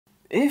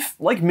If,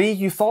 like me,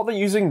 you thought that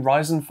using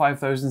Ryzen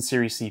 5000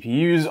 series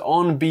CPUs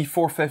on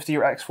B450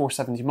 or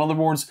X470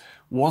 motherboards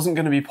wasn't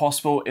going to be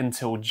possible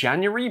until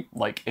January,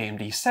 like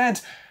AMD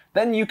said,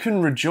 then you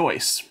can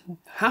rejoice.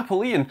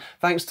 Happily, and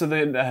thanks to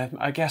the,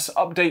 I guess,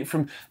 update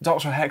from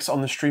Dr Hex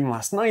on the stream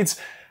last night,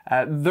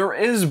 there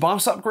is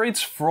BIOS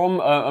upgrades from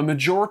a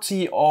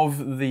majority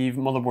of the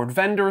motherboard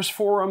vendors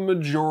for a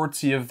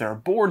majority of their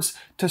boards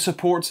to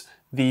support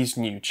these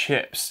new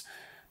chips.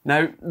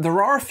 Now,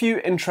 there are a few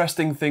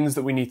interesting things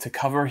that we need to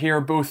cover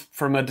here, both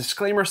from a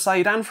disclaimer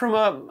side and from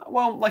a,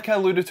 well, like I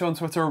alluded to on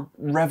Twitter,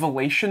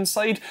 revelation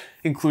side,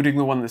 including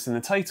the one that's in the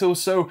title.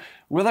 So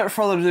without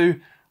further ado,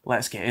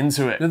 let's get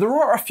into it. Now, there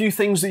are a few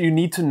things that you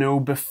need to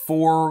know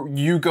before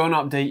you go and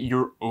update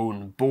your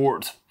own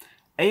board.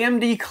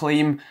 AMD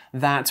claim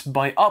that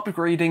by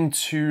upgrading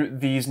to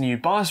these new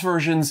BIOS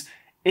versions,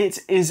 it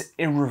is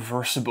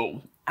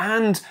irreversible,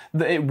 and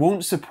that it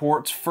won't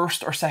support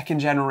first or second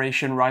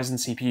generation Ryzen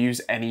CPUs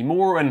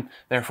anymore, and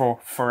therefore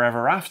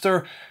forever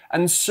after.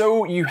 And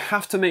so you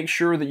have to make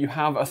sure that you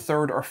have a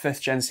third or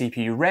fifth gen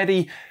CPU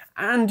ready,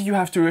 and you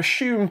have to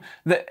assume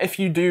that if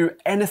you do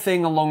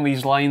anything along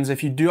these lines,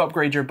 if you do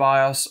upgrade your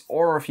BIOS,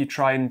 or if you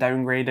try and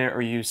downgrade it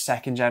or use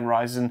second gen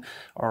Ryzen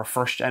or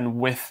first gen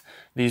with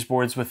these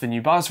boards with the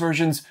new BIOS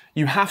versions,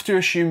 you have to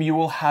assume you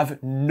will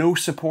have no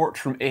support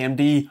from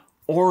AMD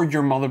or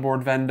your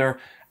motherboard vendor.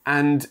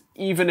 And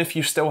even if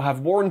you still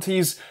have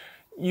warranties,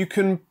 you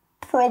can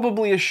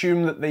probably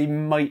assume that they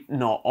might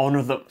not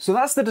honour them. So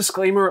that's the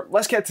disclaimer.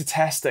 Let's get to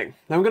testing.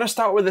 Now I'm going to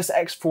start with this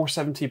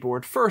X470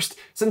 board first,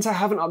 since I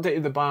haven't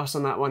updated the BIOS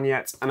on that one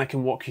yet, and I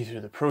can walk you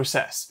through the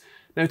process.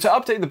 Now to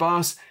update the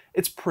BIOS,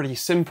 it's pretty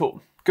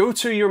simple. Go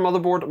to your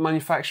motherboard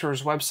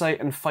manufacturer's website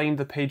and find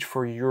the page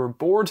for your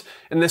board.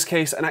 In this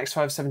case, an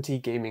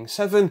X570 Gaming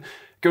 7.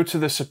 Go to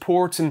the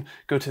support and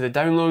go to the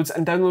downloads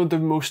and download the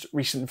most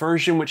recent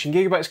version, which in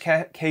Gigabyte's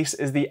case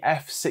is the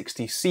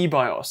F60C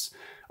BIOS.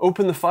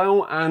 Open the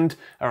file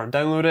or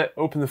download it,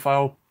 open the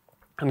file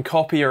and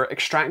copy or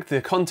extract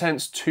the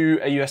contents to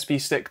a USB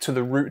stick to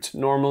the root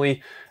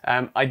normally,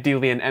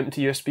 ideally an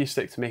empty USB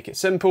stick to make it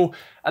simple.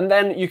 And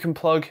then you can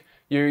plug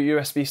your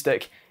USB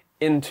stick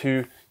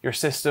into your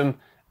system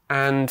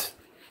and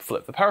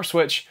flip the power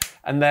switch,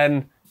 and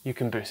then you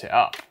can boot it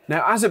up.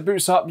 Now, as it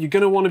boots up, you're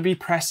going to want to be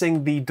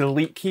pressing the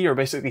delete key, or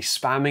basically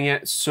spamming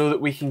it, so that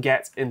we can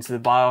get into the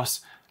BIOS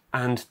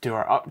and do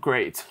our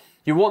upgrade.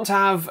 You want to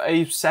have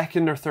a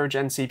second or third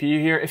gen CPU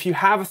here. If you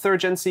have a third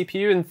gen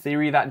CPU, in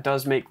theory, that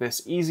does make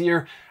this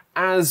easier,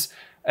 as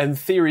in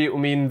theory, it will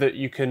mean that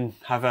you can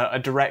have a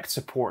direct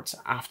support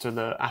after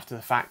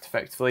the fact,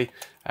 effectively,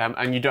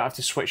 and you don't have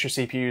to switch your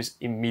CPUs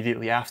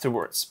immediately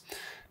afterwards.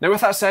 Now,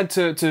 with that said,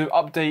 to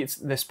update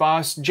this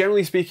BIOS,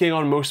 generally speaking,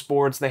 on most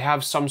boards, they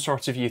have some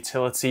sort of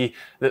utility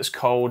that's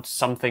called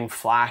something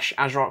flash.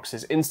 ASRock's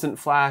is instant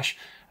flash,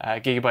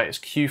 Gigabyte is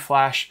Q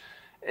flash.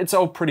 It's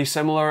all pretty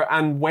similar,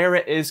 and where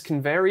it is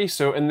can vary.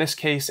 So in this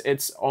case,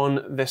 it's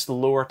on this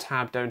lower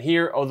tab down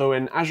here, although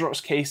in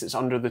ASRock's case, it's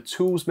under the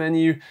tools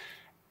menu.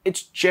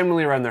 It's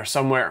generally around there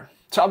somewhere.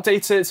 To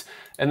update it,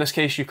 in this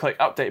case, you click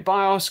Update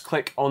BIOS,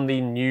 click on the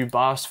new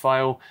BIOS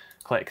file,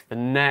 click the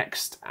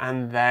next,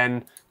 and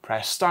then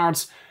press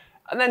Start,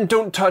 and then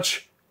don't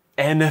touch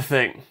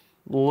anything.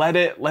 Let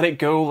it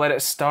go, let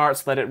it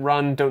start, let it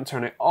run, don't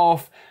turn it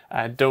off,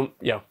 don't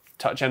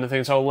touch anything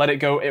at all, let it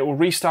go. It will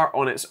restart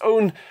on its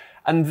own.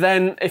 And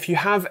then if you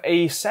have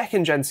a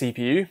second gen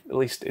CPU, at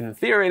least in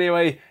theory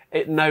anyway,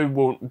 it now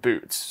won't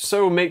boot.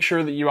 So make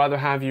sure that you either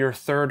have your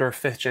third or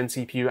fifth gen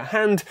CPU at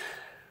hand,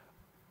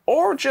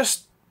 or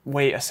just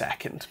wait a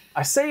second.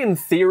 I say in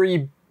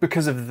theory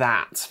because of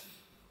that.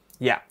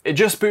 Yeah, it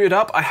just booted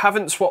up. I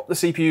haven't swapped the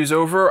CPUs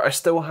over. I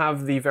still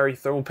have the very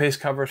thermal paste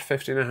covered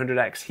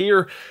 5900X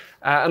here,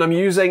 and I'm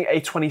using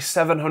a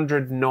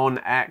 2700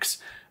 non-X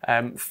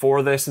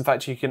for this. In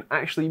fact, you can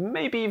actually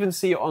maybe even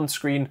see it on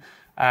screen.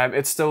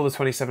 It's still the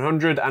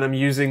 2700, and I'm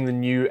using the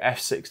new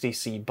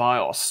F60C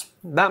BIOS.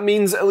 That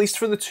means, at least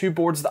for the two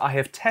boards that I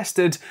have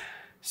tested,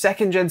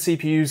 second gen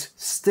CPUs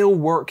still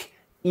work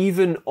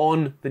even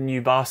on the new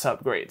BIOS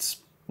upgrades.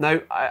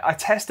 Now, I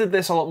tested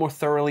this a lot more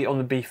thoroughly on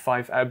the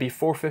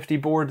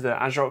B450 board, the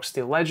ASRock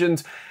Steel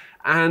Legend,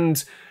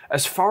 and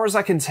as far as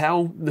I can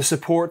tell, the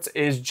support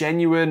is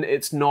genuine.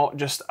 It's not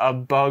just a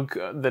bug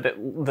that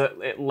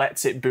it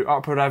lets it boot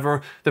up or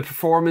whatever. The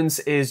performance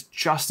is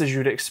just as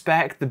you'd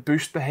expect. The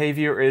boost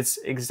behavior is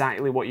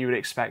exactly what you would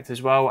expect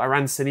as well. I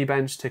ran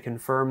Cinebench to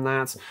confirm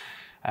that.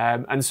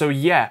 And so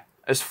yeah,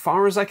 as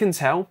far as I can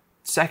tell,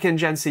 second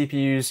gen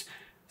CPUs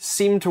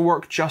seem to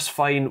work just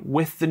fine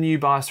with the new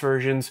BIOS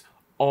versions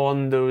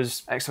on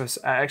those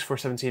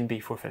X470 and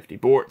B450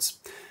 boards.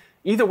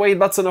 Either way,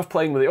 that's enough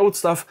playing with the old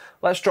stuff.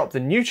 Let's drop the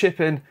new chip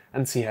in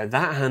and see how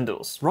that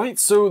handles. Right,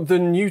 so the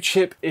new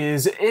chip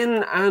is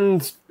in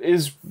and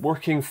is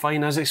working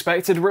fine as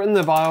expected. We're in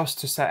the BIOS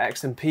to set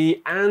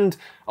XMP, and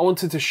I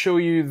wanted to show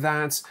you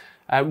that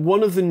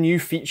One of the new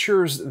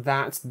features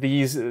that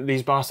these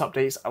BIOS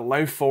updates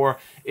allow for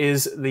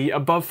is the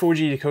above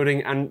 4G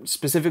decoding and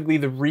specifically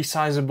the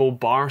resizable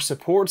bar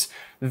support.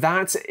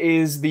 That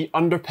is the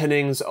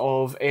underpinnings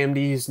of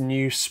AMD's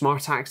new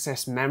Smart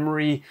Access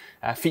memory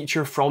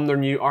feature from their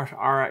new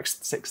RX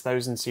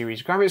 6000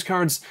 series graphics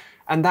cards,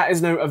 and that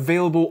is now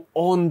available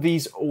on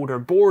these older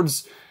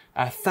boards.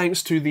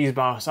 Thanks to these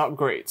BIOS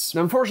upgrades.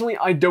 Now, unfortunately,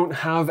 I don't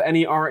have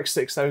any RX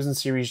 6000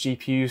 series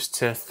GPUs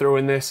to throw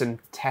in this and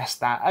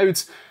test that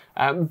out,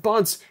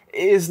 but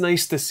it is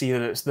nice to see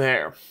that it's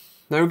there.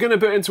 Now, we're going to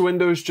boot into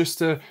Windows just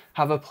to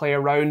have a play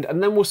around,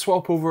 and then we'll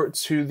swap over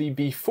to the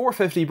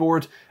B450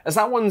 board, as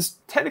that one's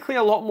technically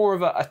a lot more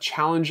of a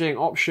challenging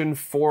option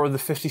for the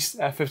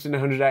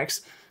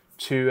 5900X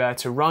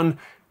to run,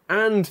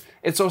 and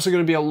it's also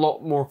going to be a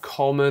lot more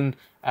common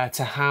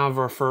to have,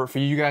 or for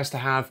you guys to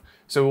have,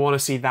 so we want to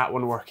see that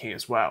one working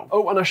as well.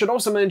 Oh, and I should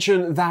also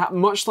mention that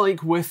much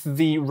like with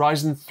the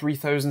Ryzen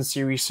 3000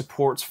 series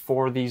support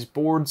for these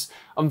boards,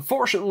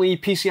 unfortunately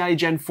PCIe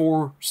Gen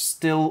 4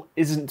 still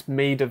isn't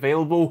made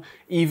available,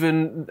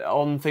 even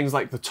on things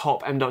like the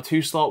top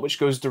M.2 slot, which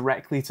goes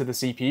directly to the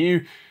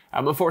CPU.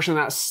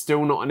 Unfortunately, that's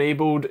still not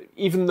enabled,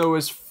 even though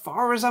as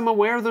far as I'm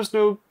aware, there's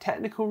no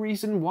technical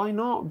reason why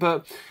not,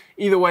 but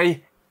either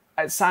way,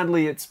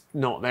 sadly, it's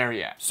not there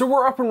yet. So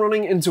we're up and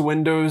running into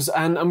Windows,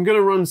 and I'm going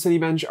to run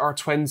Cinebench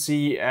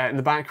R20 in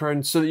the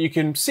background so that you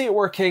can see it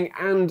working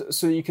and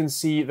so that you can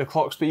see the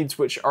clock speeds,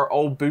 which are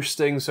all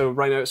boosting. So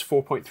right now it's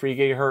 4.3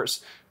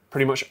 gigahertz,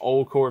 pretty much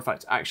all core, in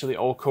fact, actually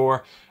all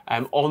core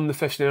on the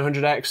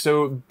 5900X.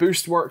 So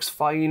boost works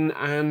fine,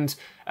 and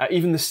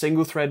even the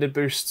single-threaded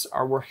boosts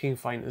are working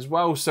fine as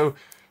well. So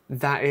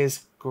that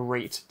is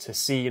great to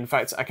see. In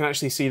fact, I can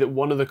actually see that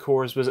one of the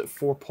cores was at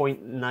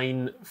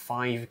 4.95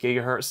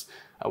 gigahertz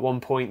at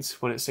one point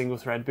when it's single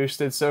thread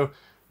boosted, so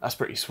that's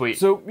pretty sweet.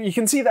 So you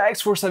can see that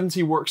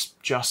X470 works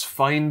just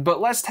fine,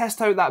 but let's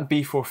test out that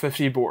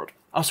B450 board.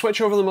 I'll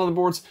switch over the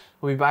motherboards,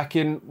 I'll be back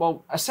in,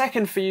 well, a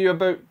second for you,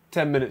 about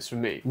 10 minutes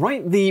from me.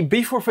 Right, the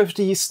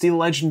B450 Steel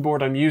Legend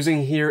board I'm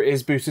using here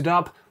is booted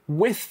up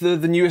with the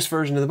newest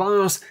version of the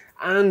BIOS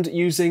and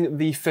using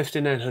the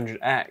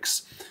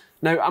 5900X.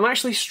 Now, I'm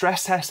actually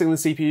stress testing the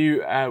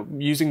CPU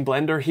using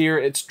Blender here.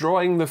 It's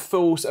drawing the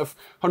full sort of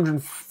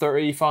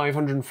 135,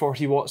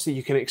 140 watts that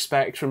you can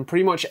expect from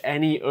pretty much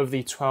any of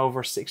the 12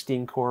 or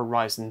 16 core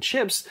Ryzen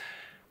chips.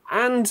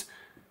 And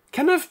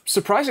kind of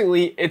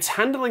surprisingly, it's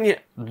handling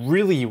it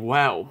really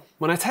well.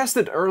 When I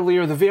tested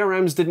earlier, the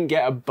VRMs didn't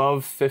get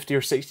above 50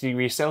 or 60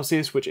 degrees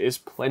Celsius, which is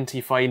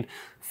plenty fine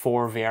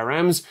for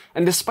VRMs.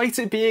 And despite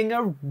it being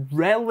a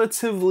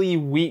relatively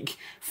weak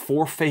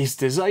four-phase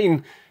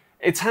design,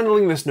 it's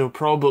handling this no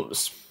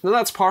problems. Now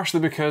that's partially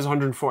because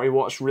 140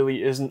 watts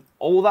really isn't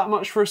all that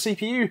much for a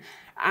CPU,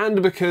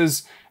 and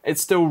because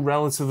it's still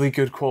relatively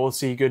good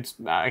quality, good,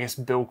 I guess,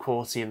 build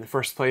quality in the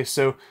first place,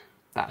 so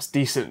that's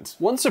decent.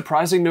 One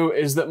surprising note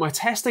is that my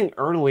testing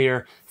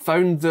earlier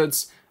found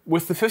that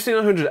with the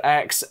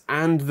 5900X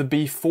and the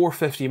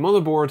B450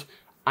 motherboard,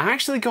 I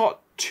actually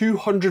got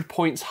 200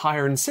 points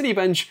higher in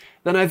Cinebench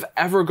than I've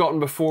ever gotten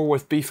before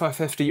with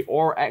B550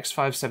 or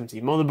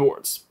X570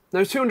 motherboards.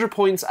 Now, 200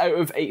 points out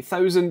of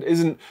 8,000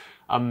 isn't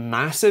a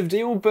massive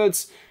deal,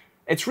 but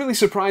it's really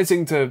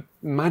surprising to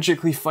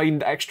magically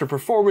find extra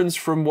performance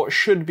from what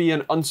should be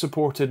an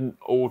unsupported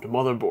old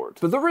motherboard.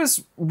 But there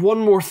is one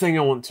more thing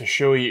I want to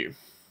show you.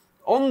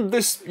 On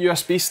this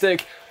USB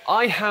stick,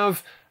 I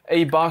have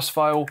a BIOS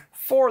file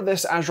for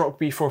this ASRock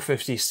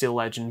B450 Steel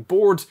Legend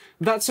board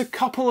that's a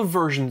couple of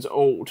versions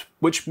old,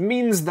 which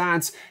means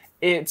that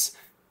it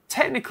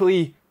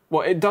technically,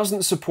 well, it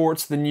doesn't support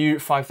the new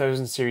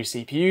 5000 series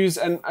CPUs,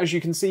 and as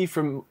you can see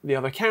from the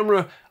other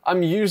camera,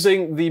 I'm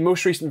using the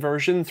most recent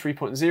version,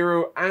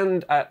 3.0,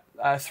 and at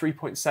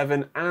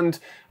 3.7, and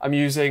I'm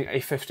using a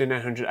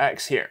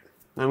 5900X here.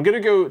 Now I'm going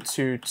to go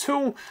to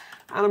Tool,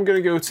 and I'm going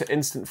to go to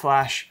Instant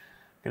Flash,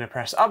 I'm going to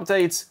press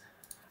Update,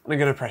 and I'm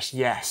going to press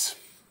Yes.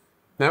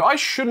 Now I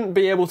shouldn't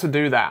be able to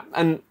do that,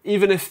 and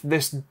even if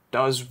this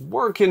does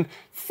work, in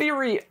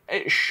theory,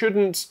 it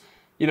shouldn't,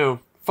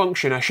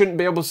 function. I shouldn't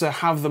be able to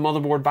have the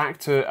motherboard back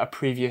to a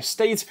previous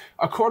state,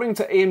 according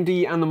to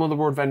AMD and the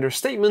motherboard vendor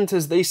statement,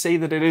 as they say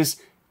that it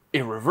is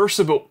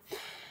irreversible.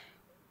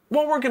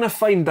 What we're going to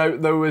find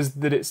out though is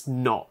that it's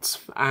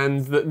not,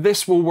 and that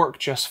this will work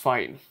just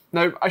fine.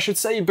 Now, I should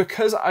say,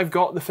 because I've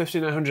got the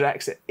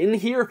 5900X in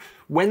here,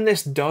 when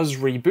this does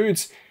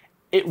reboot,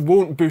 it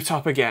won't boot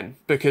up again,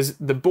 because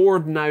the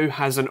board now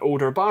has an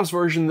older BIOS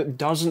version that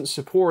doesn't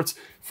support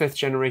 5th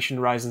generation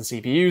Ryzen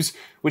CPUs,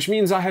 which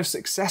means I have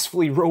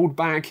successfully rolled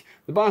back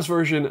the BIOS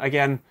version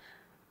again,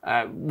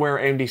 where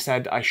AMD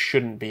said I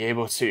shouldn't be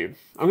able to.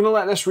 I'm going to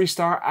let this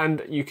restart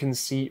and you can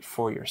see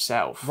for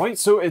yourself. Right,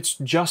 so it's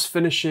just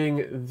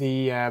finishing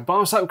the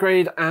BIOS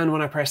upgrade, and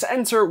when I press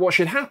enter, what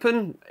should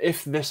happen,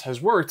 if this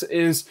has worked,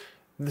 is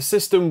the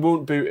system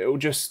won't boot, it will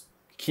just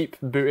keep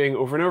booting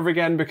over and over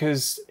again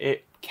because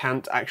it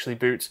can't actually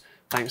boot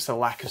thanks to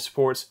lack of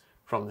support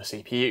from the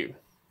CPU.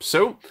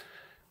 So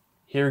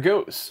here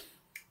goes.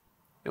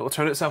 It will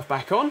turn itself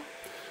back on.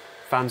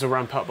 fans will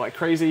ramp up like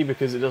crazy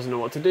because it doesn't know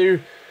what to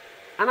do,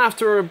 and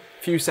after a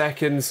few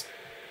seconds,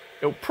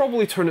 it'll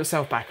probably turn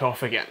itself back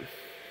off again.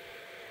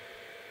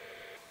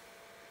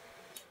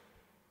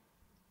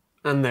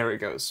 And there it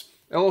goes.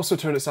 It'll also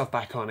turn itself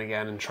back on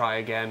again and try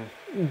again,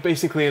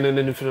 basically in an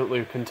infinite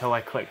loop until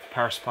I click the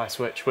power supply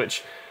switch,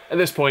 which at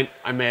this point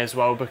I may as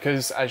well,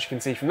 because as you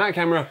can see from that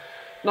camera,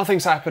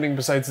 nothing's happening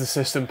besides the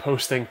system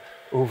posting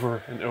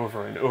over and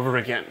over and over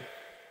again.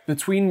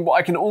 Between what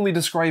I can only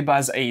describe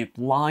as a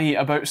lie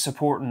about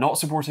support not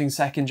supporting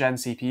second gen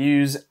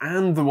CPUs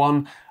and the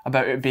one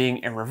about it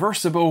being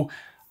irreversible,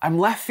 I'm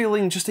left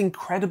feeling just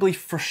incredibly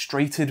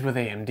frustrated with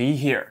AMD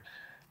here.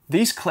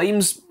 These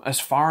claims,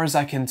 as far as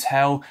I can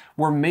tell,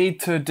 were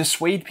made to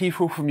dissuade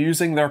people from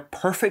using their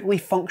perfectly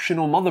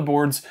functional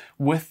motherboards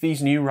with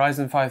these new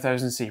Ryzen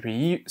 5000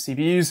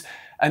 CPUs,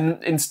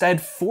 and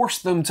instead force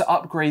them to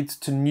upgrade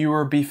to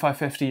newer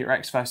B450 or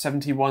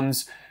X470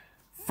 ones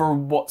for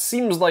what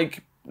seems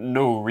like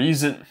no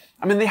reason.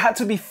 I mean, they had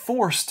to be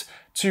forced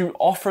to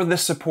offer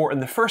this support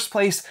in the first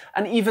place,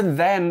 and even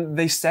then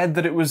they said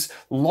that it was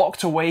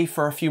locked away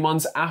for a few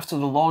months after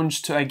the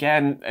launch to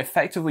again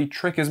effectively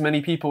trick as many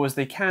people as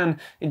they can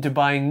into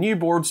buying new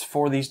boards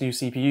for these new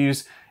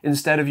CPUs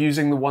instead of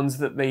using the ones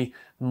that they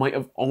might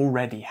have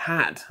already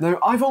had. Now,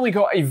 I've only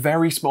got a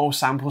very small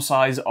sample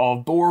size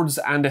of boards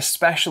and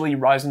especially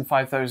Ryzen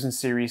 5000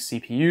 series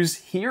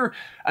CPUs here,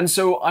 and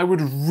so I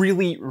would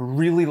really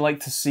like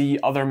to see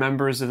other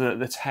members of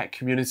the tech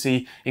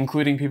community,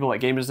 including people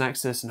like Gamers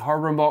Nexus and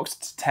Hardware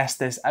Unboxed, to test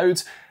this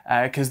out,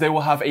 because they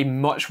will have a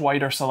much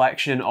wider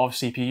selection of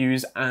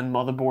CPUs and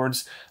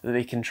motherboards that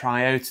they can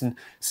try out and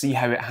see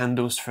how it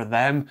handles for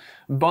them.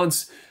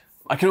 But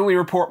I can only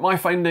report my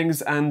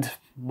findings and,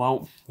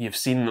 well, you've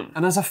seen them.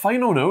 And as a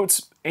final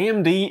note,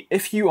 AMD,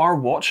 if you are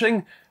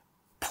watching,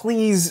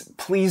 please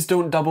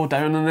don't double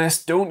down on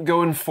this. Don't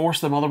go and force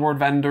the motherboard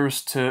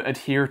vendors to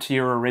adhere to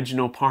your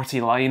original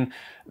party line.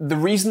 The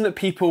reason that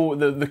people,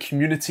 the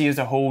community as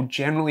a whole,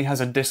 generally has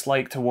a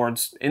dislike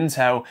towards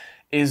Intel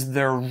is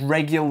their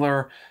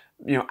regular,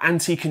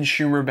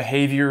 anti-consumer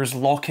behaviors,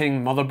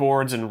 locking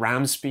motherboards and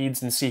RAM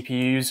speeds and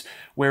CPUs,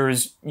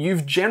 whereas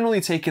you've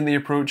generally taken the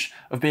approach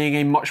of being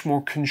a much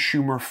more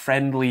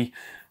consumer-friendly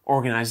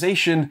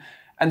organization.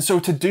 And so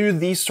to do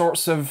these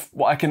sorts of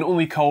what I can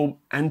only call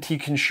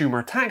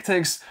anti-consumer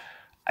tactics,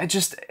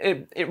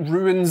 it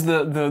ruins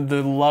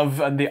the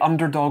love and the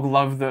underdog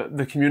love that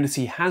the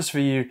community has for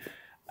you.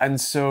 And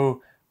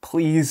so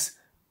please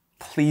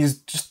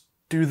just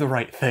do the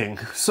right thing.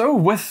 So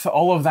with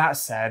all of that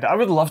said, I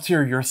would love to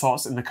hear your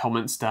thoughts in the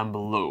comments down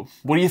below.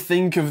 What do you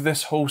think of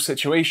this whole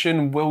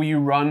situation? Will you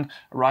run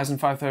a Ryzen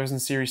 5000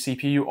 series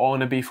CPU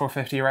on a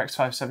B450 or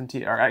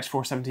X570 or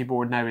X470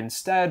 board now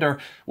instead? Or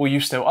will you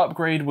still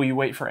upgrade? Will you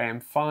wait for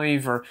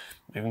AM5 or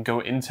even go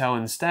Intel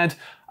instead?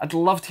 I'd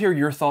love to hear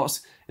your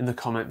thoughts in the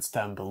comments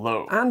down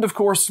below. And of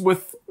course,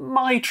 with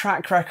my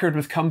track record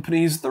with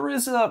companies, there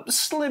is a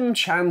slim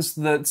chance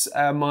that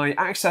my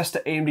access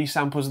to AMD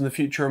samples in the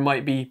future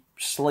might be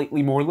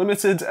slightly more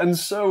limited, and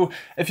so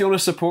if you want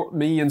to support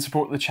me and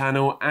support the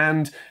channel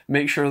and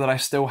make sure that I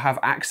still have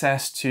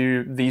access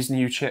to these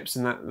new chips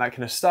and that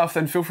kind of stuff,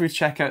 then feel free to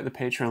check out the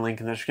Patreon link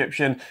in the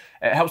description.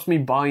 It helps me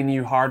buy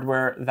new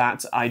hardware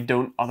that I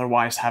don't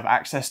otherwise have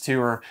access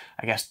to, or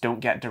I guess don't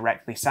get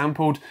directly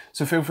sampled,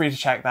 so feel free to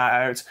check that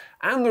out.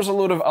 And there's a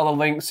load of other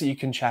links that you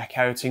can check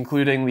out,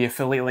 including the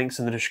affiliate links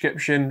in the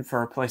description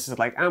for places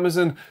like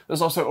Amazon.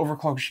 There's also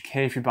Overclockers UK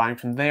if you're buying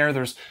from there.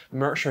 There's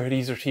merch or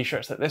hoodies or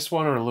t-shirts like this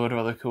one, or a load of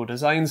other cool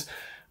designs,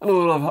 and a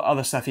load of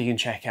other stuff you can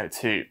check out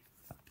too.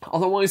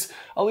 Otherwise,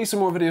 I'll leave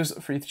some more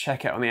videos for you to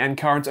check out on the end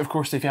cards. Of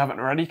course, if you haven't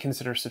already,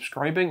 consider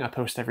subscribing. I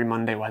post every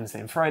Monday, Wednesday,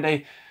 and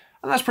Friday.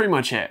 And that's pretty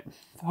much it.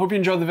 I hope you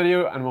enjoyed the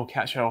video, and we'll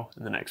catch you all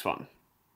in the next one.